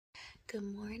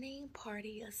Good morning,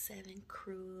 Party of Seven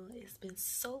crew. It's been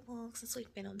so long since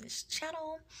we've been on this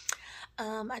channel.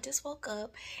 I just woke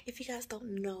up. If you guys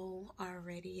don't know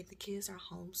already, the kids are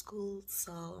homeschooled,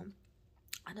 so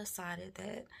I decided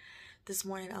that this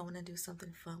morning I want to do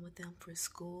something fun with them for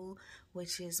school,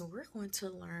 which is we're going to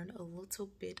learn a little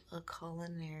bit of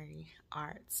culinary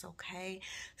arts, okay?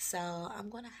 So I'm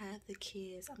going to have the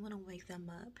kids, I'm going to wake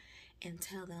them up and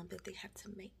tell them that they have to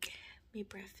make me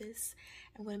breakfast.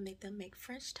 I'm going to make them make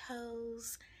French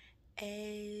toast,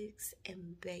 eggs,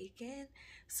 and bacon.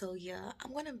 So yeah,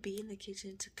 I'm going to be in the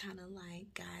kitchen to kind of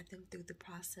like guide them through the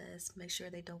process, make sure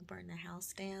they don't burn the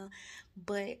house down.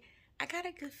 But I got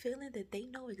a good feeling that they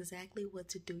know exactly what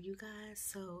to do, you guys.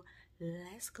 So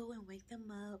let's go and wake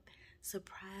them up,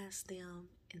 surprise them,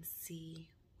 and see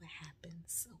what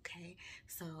happens, okay?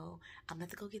 So I'm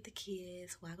about to go get the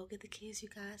kids. While I go get the kids, you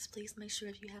guys, please make sure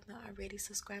if you have not already,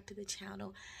 subscribe to the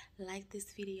channel, like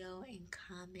this video, and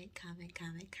comment,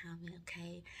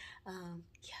 okay?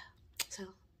 Yeah, so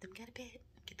let me get to bed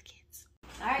and get the kids.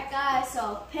 Alright guys,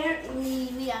 so apparently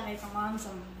we gotta make my mom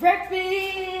some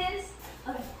breakfast.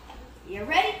 Okay, you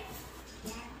ready?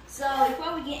 Yeah. So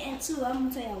before we get into it, I'm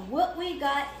gonna tell you what we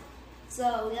got.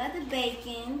 So we got the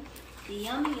bacon, the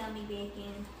yummy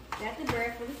bacon. We got the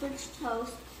bread for the French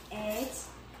toast, eggs.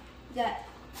 We got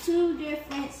two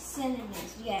different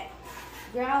cinnamons. We got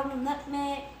ground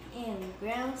nutmeg and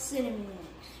ground cinnamon.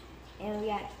 And we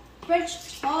got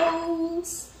French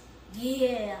toast.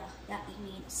 Yeah, that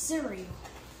means cereal.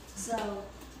 So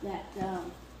we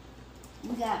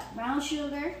got brown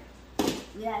sugar.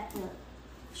 We got the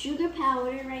sugar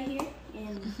powder right here,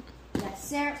 and we got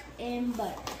syrup and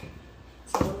butter.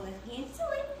 So let's get into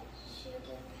it.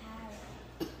 Sugar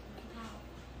powder.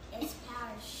 It's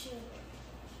powder sugar.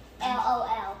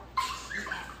 LOL.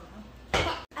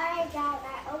 Alright guys,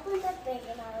 I opened the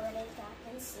bacon already, so I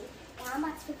can see. Now I'm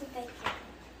about to put the bacon.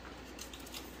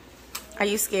 Are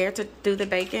you scared to do the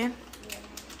bacon?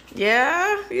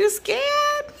 Yeah? You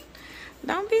scared?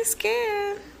 Don't be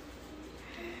scared.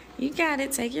 You got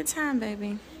it. Take your time,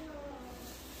 baby.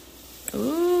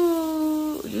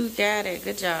 Ooh, you got it.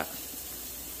 Good job.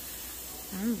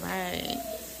 All right.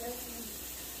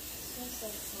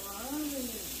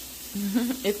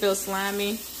 It feels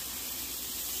slimy.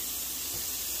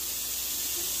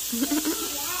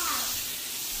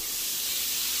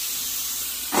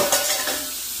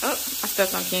 Oh, I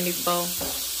stepped on Candy's bowl.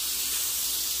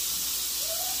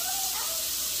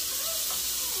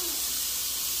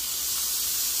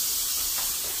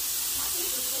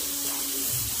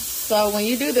 So when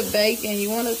you do the bacon, you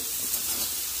want to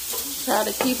try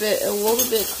to keep it a little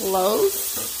bit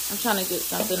close. I'm trying to get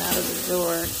something out of the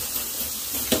drawer.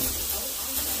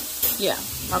 Yeah,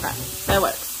 okay, that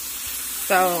works.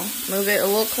 So move it a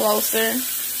little closer.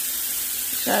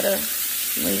 Try to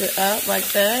move it up like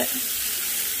that.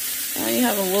 Now you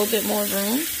have a little bit more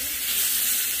room,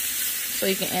 so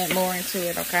you can add more into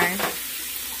it, okay?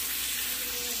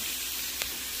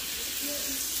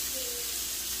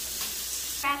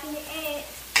 Cracking the egg.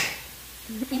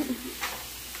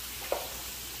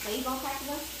 So you gonna crack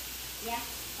them? Yeah.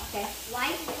 Okay.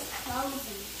 Why is it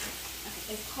closing?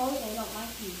 Okay, it's cold and I don't like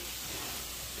you.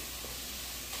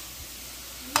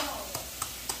 No.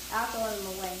 I'll throw them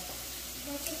away.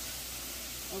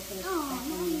 Open it back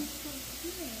in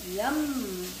there. Yum.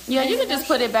 Yeah, you can just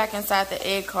put it back inside the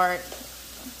egg cart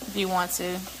if you want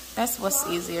to. That's what's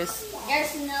easiest.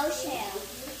 There's no shell.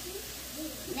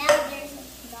 Now there's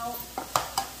no.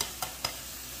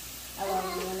 I love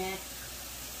doing that.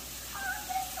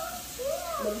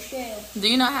 No shell. Do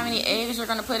you know how many eggs you're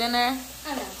gonna put in there?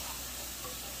 I know.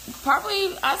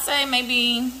 Probably, I'd say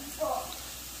maybe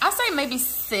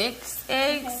 6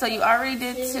 eggs. Okay. So you already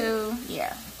did 2.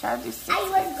 Yeah, try to do 6. I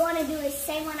was going to do the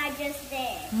same one I just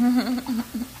did.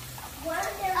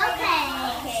 Okay.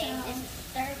 This is the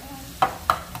third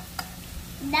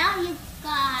one. Now you've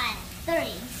got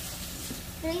 3.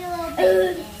 3 little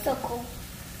babies. So cool.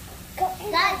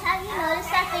 Guys, have you noticed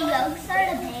that the yolks are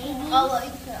the babies? Oh,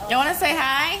 You wanna say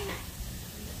hi?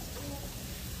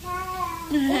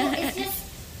 It's just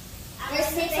there's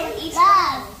 6 on each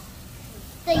one.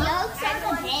 The yolks are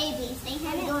the babies. They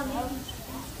haven't grown.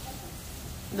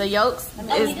 The yolks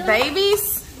is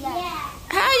babies? Yeah.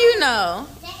 How you know?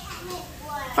 They haven't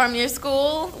grown. From your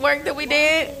school work that we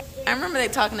did? I remember they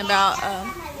talking about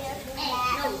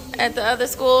at the other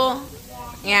school.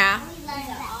 Yeah.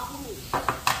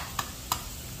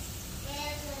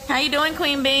 How you doing,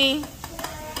 Queen Bee?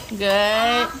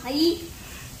 Good.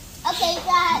 Okay,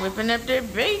 guys. Whipping up their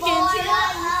bacon. 4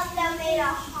 of them made a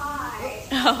heart.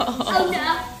 Oh.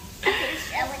 No.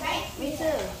 Me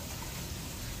too.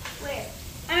 Where?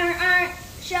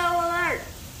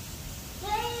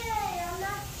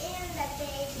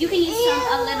 You can use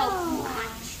a little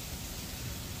punch.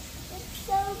 It's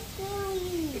so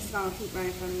gooey. It's gonna keep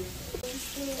running from me.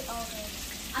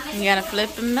 You gotta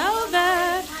flip them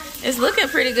over. It's looking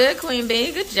pretty good, Queen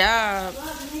Bee. Good job.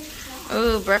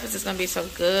 Ooh, breakfast is gonna be so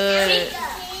good.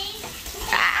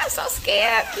 Ah, I'm so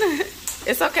scared.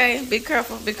 It's okay. Be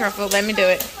careful. Be careful. Let me do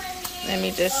it. Let me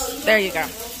just. There you go.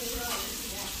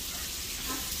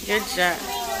 Good job.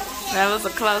 That was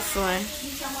a close one.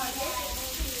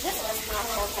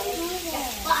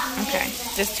 Okay,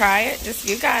 just try it. Just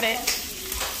you got it.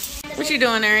 What you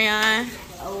doing, Ariane?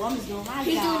 Oh, I'm doing my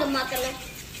He's doing the job. muckler.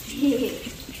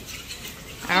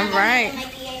 All right.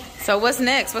 So what's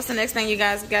next? What's the next thing you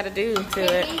guys got to do to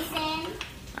it?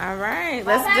 All right,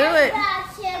 let's do it.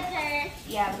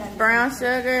 Yeah, I've done Brown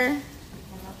sugar.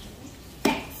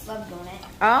 Love doing it.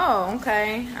 Oh,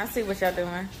 okay. I see what y'all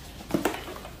doing.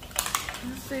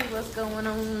 Let's see what's going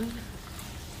on.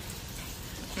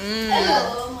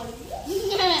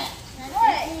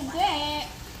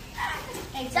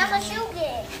 That's what you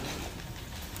get.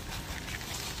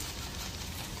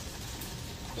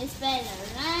 It's been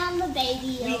around the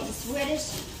baby. Make the sweaters.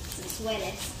 The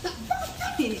sweaters.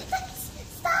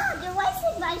 Stop! You're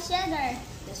wasting my sugar.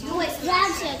 You're wasting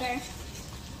Brown sugar.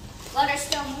 Well, there's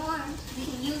still more. We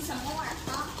can use some more,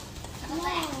 huh?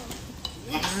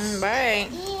 Yes. All right.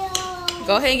 Ew.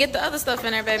 Go ahead and get the other stuff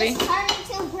in there, baby. It's turning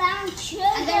to brown sugar.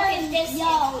 And then this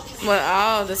yo. What?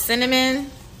 Oh, the cinnamon.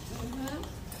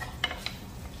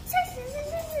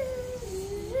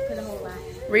 Put a whole lot.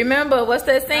 Remember, what's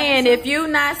that saying? If you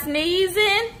not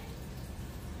sneezing,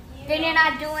 Then you're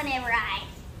not doing it right.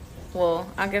 well,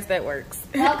 I guess that works.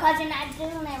 Well, cause you're not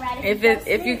doing it right.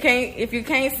 If you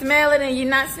can't smell it and you're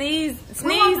not sneezing,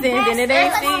 then it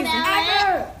ain't sneezing.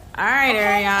 All right,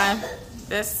 Ariane.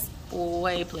 That's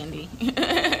way plenty.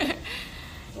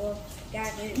 Well,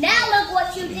 got it. Now look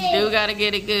what you You did. do gotta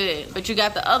get it good, but you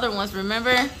got the other ones.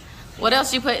 Remember? What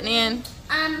else you putting in?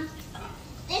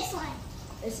 This one.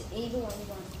 It's either one.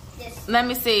 This. Let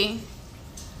me see.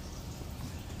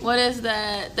 What is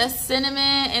that? That's cinnamon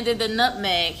and then the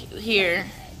nutmeg here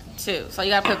too. So you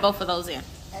gotta put both of those in.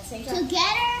 At the same time.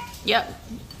 Together. Yep.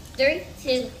 3,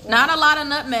 2, 1. Not a lot of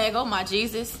nutmeg. Oh my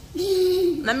Jesus.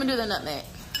 Let me do the nutmeg.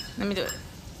 Let me do it.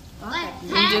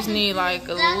 You just need like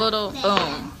a little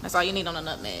boom. That's all you need on a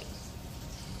nutmeg.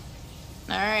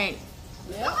 All right.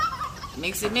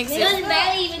 Mix it, mix It was it.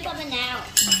 barely even coming out.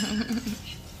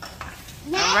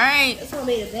 All right. It's gonna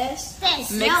be the best.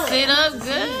 This. Mix it up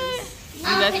good. You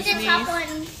got Put the the top sneeze?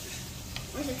 one.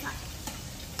 Where's the top?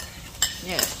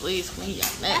 Yes, please clean your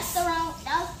That's mess. the wrong.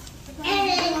 And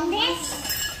then this.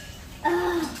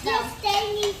 This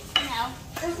thingy.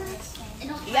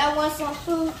 No. Y'all want some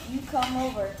food? You come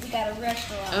over. We got a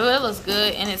restaurant. Oh, it looks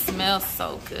good and it smells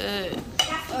so good.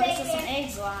 Oh, this is some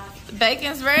eggs live. The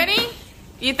bacon's ready?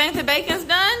 You think the bacon's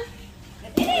done?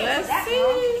 Let's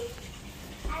see.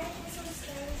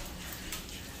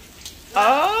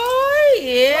 Oh,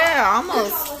 yeah,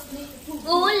 almost.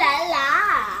 Ooh la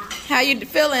la. How you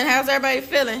feeling? How's everybody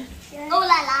feeling? Ooh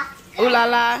la la. Ooh la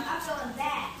la. I'm feeling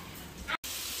bad.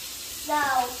 So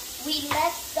we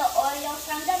left the oil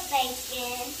from the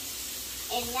bacon,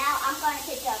 and now I'm going to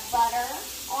put the butter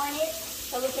on it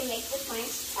so we can make the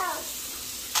French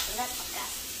toast. So let's go.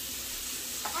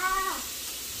 Ah.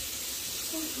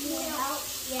 You need help?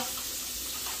 Yeah.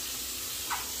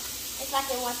 It's like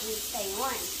it wants me to say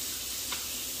one.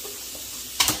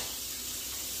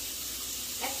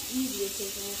 That's easy to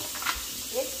take in.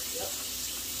 This. Yep.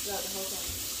 Throughout the whole time.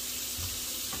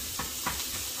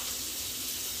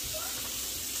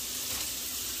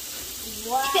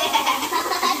 Wow.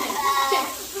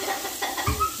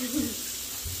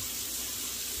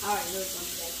 Alright, those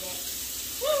ones like that.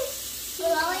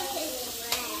 We'll always take it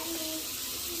red.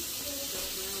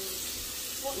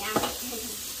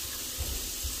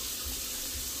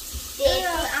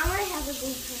 I want to have a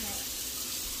good tonight.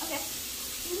 Okay.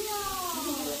 No.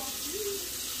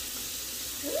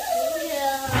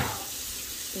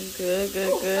 Good,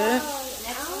 good, good.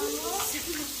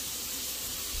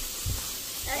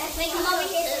 Let's make them over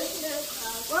here.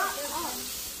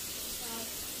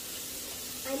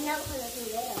 I know for the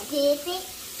little. Dip it.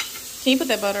 Can you put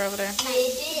that butter over there? Dip it.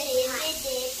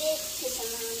 Put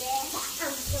some on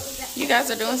there. You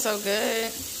guys are doing so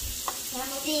good.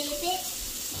 Dip it.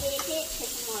 Put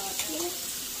some more up here.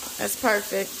 That's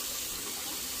perfect.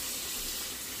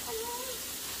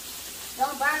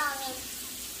 Don't burn on me.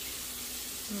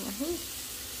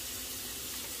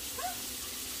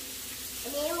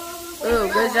 Ooh,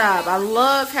 good job. I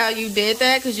love how you did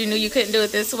that because you knew you couldn't do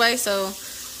it this way. So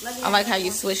I like how you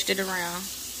switched it around.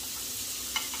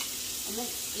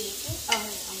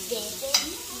 Dip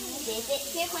it.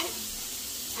 here, Quinn.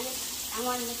 I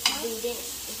want to do this.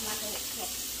 It's my favorite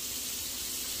clip.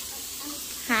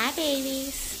 Hi,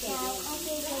 babies. Okay,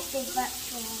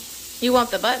 You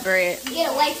want the butt bread? get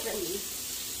away from me.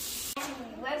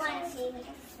 We're going to see if we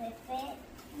can flip it.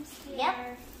 Yep.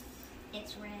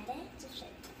 It's ready.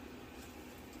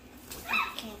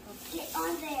 Okay, get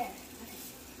on there.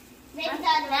 Okay.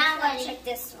 Now I'm going to check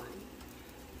this one.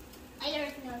 I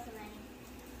already know it's ready.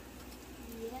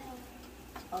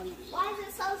 Yeah. Oh, yeah. Why is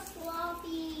it so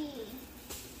sloppy?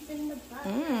 It's in the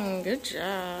butter. Good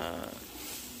job.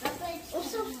 I'm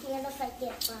so scared if I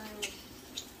get burned.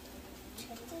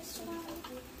 Check this one.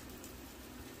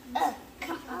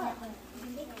 Come on.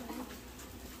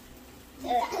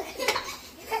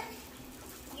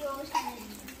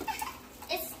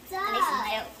 It's done.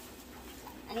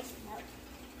 I need some milk.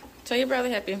 Tell your brother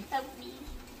help you. Help me.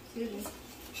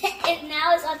 And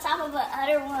now it's on top of the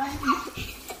other one.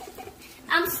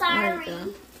 I'm sorry. There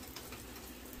you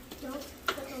go.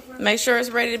 Make sure it's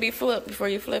ready to be flipped before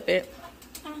you flip it.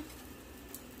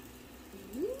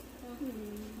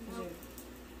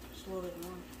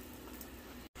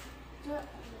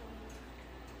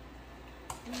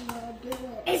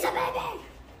 It's a baby.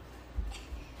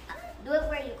 Do it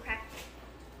where you crack it.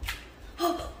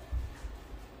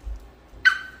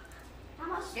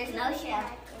 There's no shell.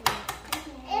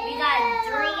 We got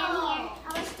 3 in here.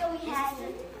 How much do we have?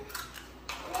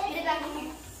 Get it back in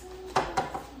here.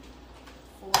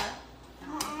 4.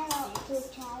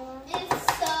 It's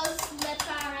so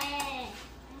slippery.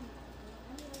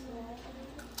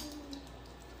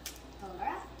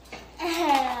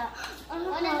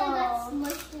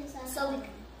 So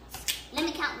let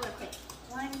me count real quick.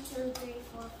 1, 2, 3,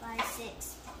 4, 5,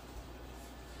 6.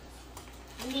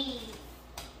 We need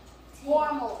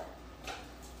 4 more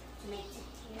to make it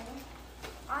here.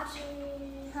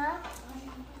 Huh?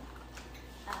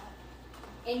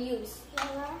 And use.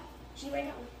 She right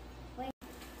now. Wait.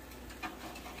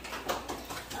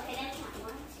 Okay, then count.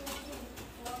 1, 2, 3,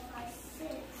 4, 5,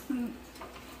 6.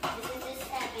 This is the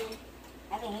 7.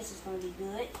 I think this is going to be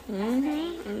good.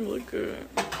 It look good.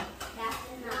 That's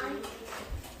the 9.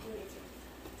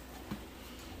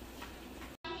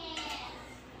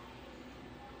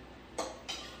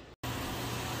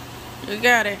 You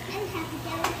got it.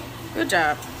 Good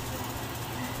job.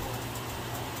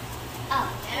 Oh,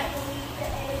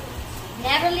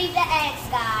 never leave the eggs,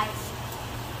 guys.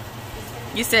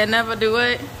 You said never do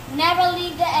it? Never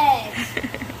leave the eggs.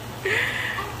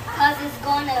 Because it's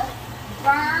going to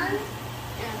burn.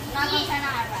 And it's not going to turn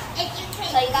out right.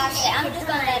 So you got to stay. I'm just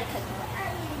going to let it cook.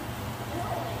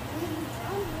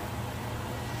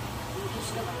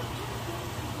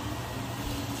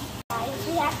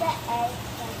 We have the egg.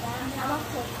 I'm going to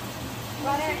put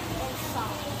butter and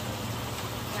salt.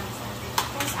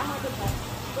 First, I'm going to put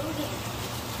booty.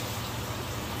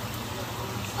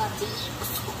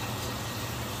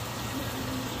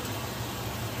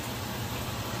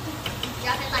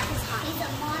 Drop it like it's hot. He's a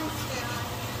monster.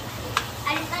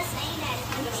 I'm not saying that.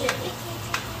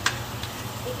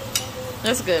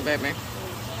 That's good, baby.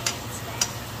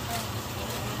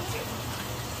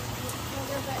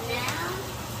 Now,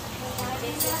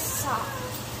 there's the salt.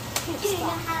 You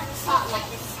know how to salt like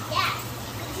this? Yes.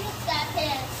 You got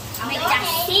this. Make that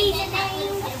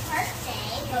seasoning. The first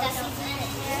day. That seasoning in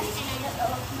there. And I don't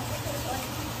know.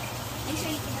 Make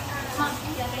sure you can come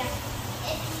and go back.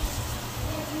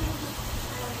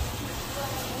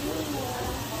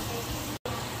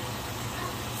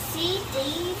 See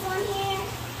these on here?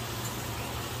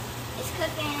 It's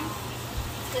cooking.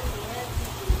 It's cooking.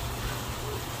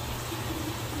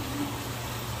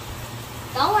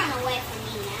 Don't run away from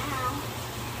me now.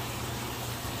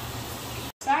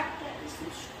 Start putting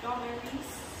some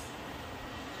strawberries.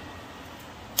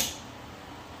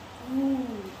 Ooh,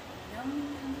 yummy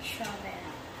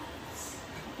strawberries.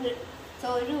 So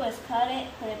what we do is cut it,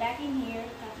 put it back in here,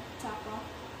 cut the top off.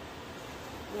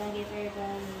 We're gonna get very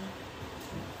done.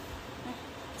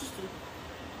 Just do.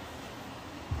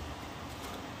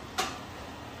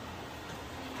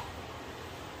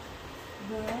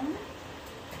 Boom.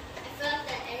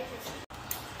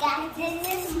 Guys,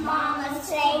 this is Mama's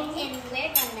plate, and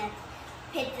we're gonna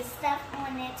put the stuff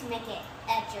on it to make it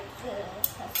extra good.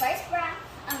 So first,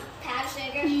 powdered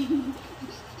sugar.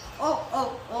 Oh.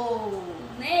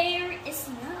 Where is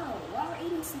snow? Why we're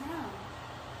eating snow?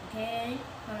 Okay,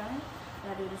 hold on.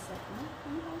 Gotta do this second.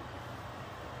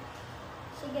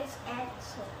 She gets added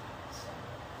to.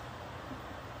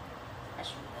 That's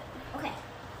really good. Okay.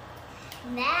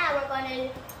 Now we're gonna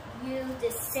use the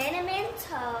cinnamon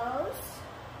toast.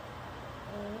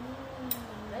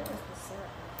 That was the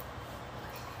syrup.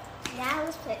 Now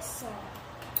let's put syrup.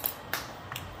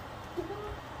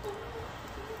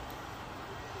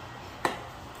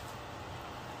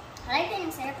 I like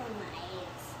getting syrup on my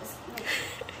eggs.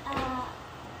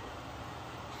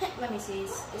 Let me see.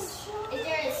 Is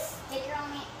there a sticker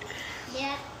on it?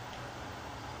 Yeah.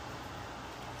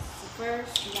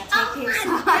 First, you gotta Oh take his.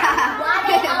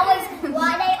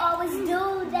 why they always do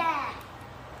that?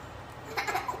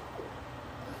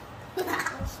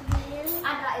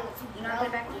 I thought it was You know what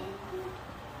I'm back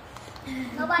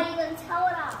Nobody even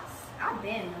told us. I've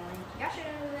been knowing. Y'all should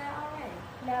have known that already.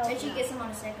 No. Bet you get some on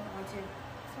the second one too.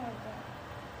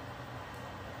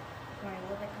 Right,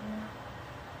 will that come out?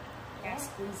 You gotta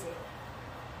squeeze it.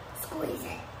 Squeeze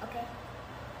it. Okay.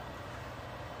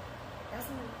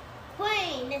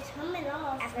 Wait, it's coming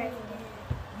off.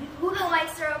 Who don't like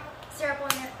syrup on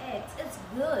their eggs? It's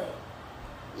good.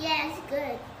 Yeah, it's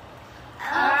good.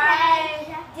 Alright.